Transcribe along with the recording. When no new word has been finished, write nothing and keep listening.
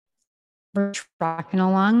We're tracking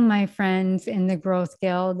along, my friends in the Growth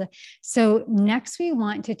Guild. So, next, we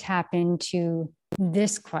want to tap into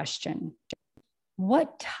this question: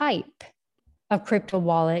 what type of crypto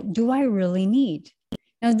wallet do I really need?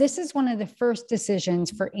 Now, this is one of the first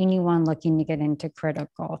decisions for anyone looking to get into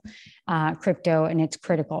crypto, and it's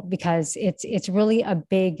critical because it's really a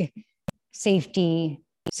big safety,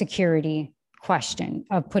 security question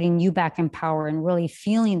of putting you back in power and really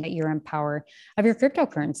feeling that you're in power of your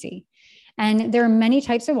cryptocurrency. And there are many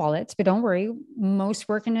types of wallets, but don't worry, most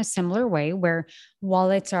work in a similar way where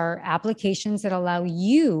wallets are applications that allow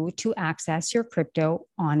you to access your crypto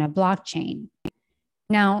on a blockchain.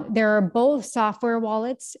 Now, there are both software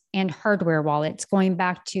wallets and hardware wallets, going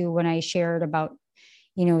back to when I shared about,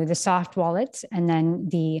 the soft wallets and then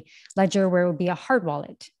the ledger where it would be a hard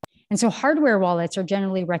wallet. And so hardware wallets are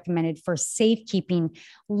generally recommended for safekeeping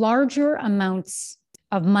larger amounts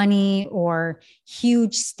of money or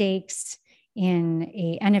huge stakes in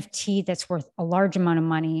a NFT that's worth a large amount of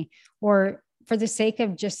money, or for the sake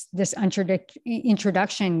of just this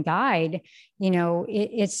introduction guide,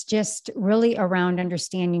 it's just really around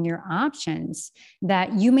understanding your options,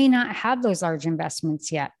 that you may not have those large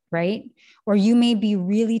investments yet, right? Or you may be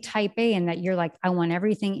really type A and that you're like, I want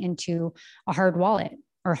everything into a hard wallet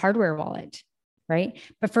or hardware wallet, right?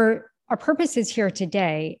 But for our purposes here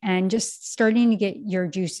today and just starting to get your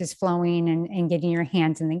juices flowing and getting your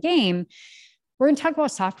hands in the game, we're going to talk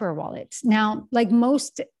about software wallets. Now, like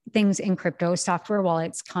most things in crypto, software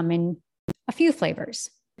wallets come in a few flavors.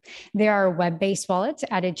 There are web-based wallets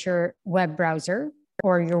added to your web browser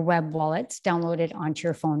or your web wallets downloaded onto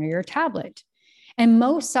your phone or your tablet. And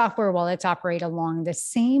most software wallets operate along the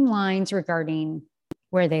same lines regarding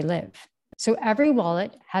where they live. So every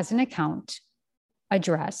wallet has an account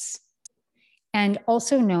address and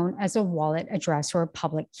also known as a wallet address or a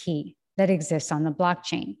public key that exists on the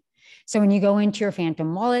blockchain. So when you go into your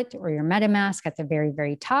Phantom wallet or your MetaMask at the very,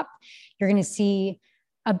 very top, you're going to see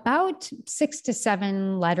about 6 to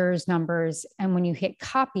 7 letters, numbers. And when you hit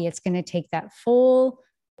copy, it's going to take that full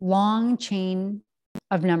long chain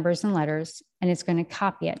of numbers and letters, and it's going to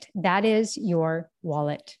copy it. That is your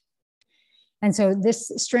wallet. And so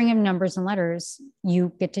this string of numbers and letters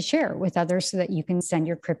you get to share with others so that you can send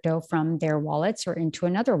your crypto from their wallets or into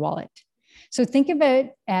another wallet. So think of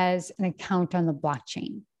it as an account on the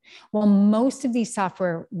blockchain. While most of these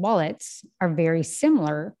software wallets are very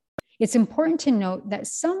similar, it's important to note that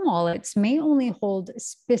some wallets may only hold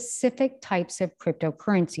specific types of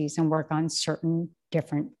cryptocurrencies and work on certain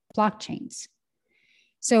different blockchains.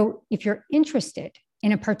 So if you're interested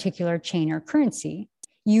in a particular chain or currency,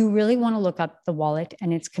 you really want to look up the wallet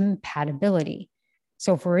and its compatibility.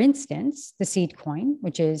 So for instance, the seed coin,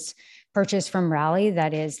 which is purchased from Rally,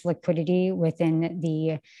 that is liquidity within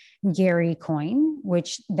the Gary coin,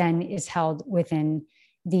 which then is held within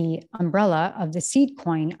the umbrella of the seed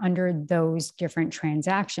coin under those different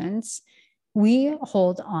transactions. We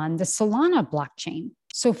hold on the Solana blockchain.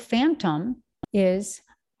 So Phantom is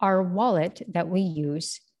our wallet that we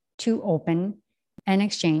use to open and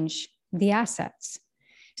exchange the assets.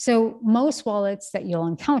 So most wallets that you'll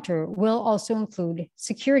encounter will also include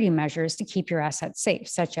security measures to keep your assets safe,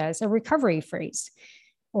 such as a recovery phrase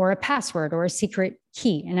or a password or a secret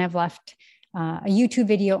key. And I've left a YouTube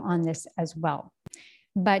video on this as well.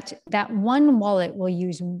 But that one wallet will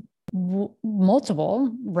use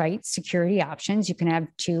multiple, right, security options. You can have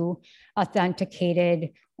 2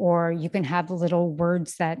 authenticated, or you can have little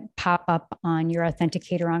words that pop up on your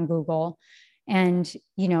authenticator on Google. And,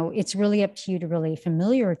 it's really up to you to really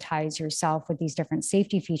familiarize yourself with these different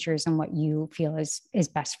safety features and what you feel is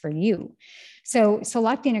best for you. So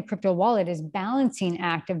selecting a crypto wallet is balancing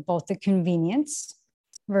act of both the convenience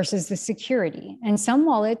versus the security. And some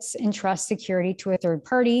wallets entrust security to a third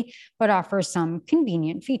party, but offer some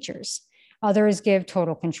convenient features. Others give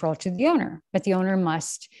total control to the owner, but the owner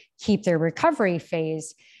must keep their recovery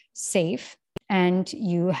phase safe, and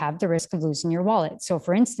you have the risk of losing your wallet. So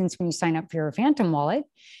for instance, when you sign up for your Phantom wallet,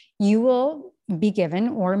 you will be given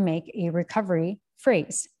or make a recovery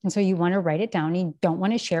phrase. And so you want to write it down. You don't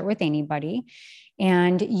want to share it with anybody,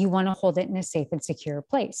 and you want to hold it in a safe and secure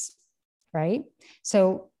place, right?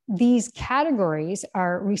 So these categories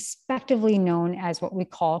are respectively known as what we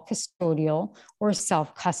call custodial or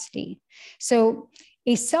self-custody. So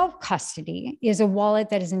a self-custody is a wallet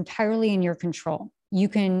that is entirely in your control. You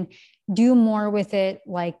can do more with it,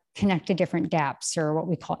 like connect to different dApps or what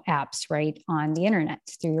we call apps, right, on the internet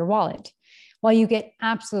through your wallet. While you get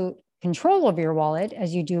absolute control of your wallet,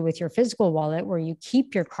 as you do with your physical wallet, where you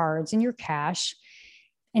keep your cards and your cash.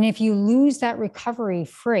 And if you lose that recovery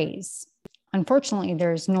phrase, unfortunately,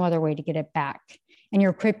 there's no other way to get it back. and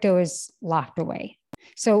your crypto is locked away.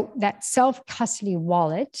 So that self-custody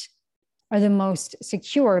wallet are the most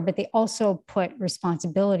secure, but they also put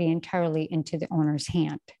responsibility entirely into the owner's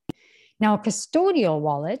hand. Now, a custodial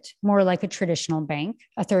wallet, more like a traditional bank,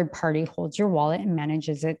 a third party holds your wallet and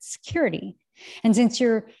manages its security. And since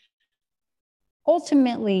you're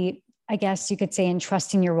ultimately, I guess you could say,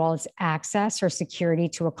 entrusting your wallet's access or security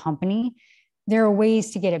to a company, there are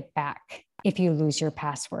ways to get it back if you lose your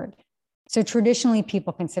password. So traditionally,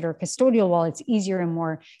 people consider custodial wallets easier and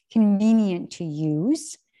more convenient to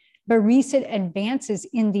use. But recent advances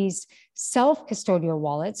in these self-custodial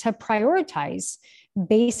wallets have prioritized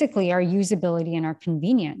basically our usability and our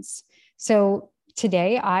convenience. So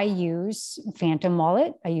today I use Phantom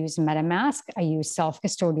Wallet, I use MetaMask, I use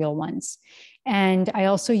self-custodial ones. And I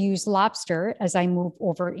also use Lobster as I move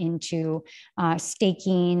over into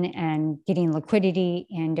staking and getting liquidity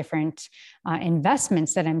in different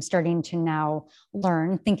investments that I'm starting to now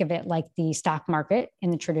learn. Think of it like the stock market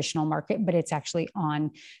in the traditional market, but it's actually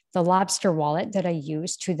on the Lobster wallet that I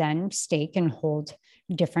use to then stake and hold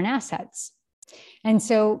different assets. And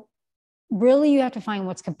so really, you have to find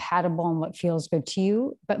what's compatible and what feels good to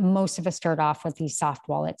you. But most of us start off with these soft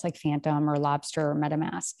wallets like Phantom or Lobster or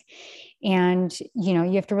MetaMask. And,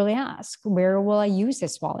 you have to really ask, where will I use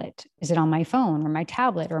this wallet? Is it on my phone or my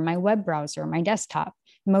tablet or my web browser or my desktop?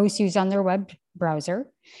 Most use on their web browser.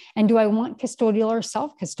 And do I want custodial or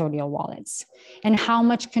self-custodial wallets? And how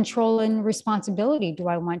much control and responsibility do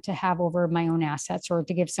I want to have over my own assets or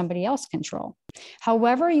to give somebody else control?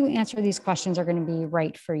 However you answer these questions are going to be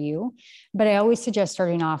right for you. But I always suggest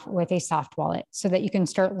starting off with a soft wallet so that you can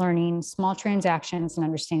start learning small transactions and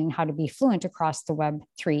understanding how to be fluent across the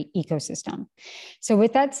Web3 ecosystem. So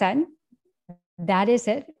with that said, that is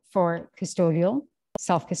it for custodial,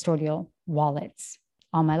 self-custodial wallets.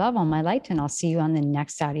 All my love, all my light, and I'll see you on the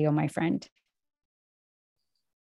next audio, my friend.